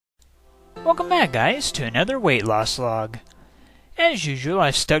Welcome back, guys, to another weight loss log. As usual,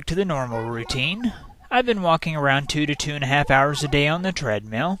 I've stuck to the normal routine. I've been walking around 2 to 2.5 hours a day on the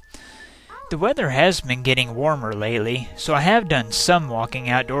treadmill. The weather has been getting warmer lately, so I have done some walking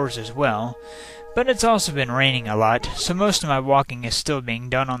outdoors as well, but it's also been raining a lot, so most of my walking is still being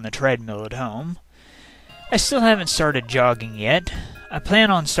done on the treadmill at home. I still haven't started jogging yet. I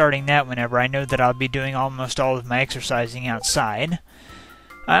plan on starting that whenever I know that I'll be doing almost all of my exercising outside.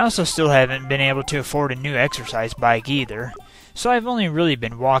 I also still haven't been able to afford a new exercise bike either, so I've only really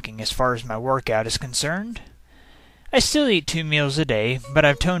been walking as far as my workout is concerned. I still eat 2 meals a day, but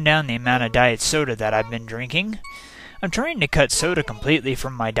I've toned down the amount of diet soda that I've been drinking. I'm trying to cut soda completely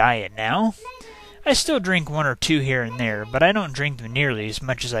from my diet now. I still drink 1 or 2 here and there, but I don't drink them nearly as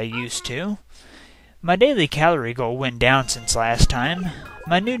much as I used to. My daily calorie goal went down since last time.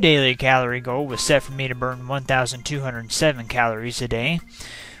 My new daily calorie goal was set for me to burn 1,207 calories a day,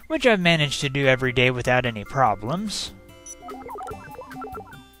 which I've managed to do every day without any problems.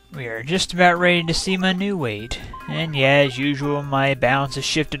 We are just about ready to see my new weight, and yeah, as usual, my balance has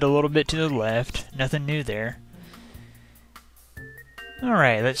shifted a little bit to the left. Nothing new there.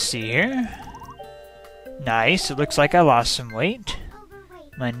 Alright, let's see here. Nice, it looks like I lost some weight.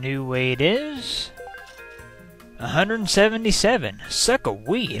 My new weight is 177. Suck a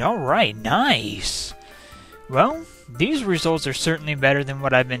weed. Alright, nice. Well, these results are certainly better than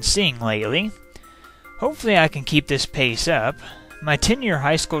what I've been seeing lately. Hopefully I can keep this pace up. My 10-year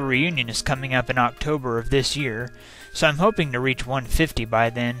high school reunion is coming up in October of this year, so I'm hoping to reach 150 by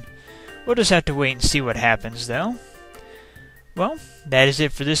then. We'll just have to wait and see what happens, though. Well, that is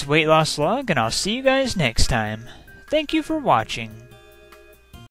it for this weight loss log, and I'll see you guys next time. Thank you for watching.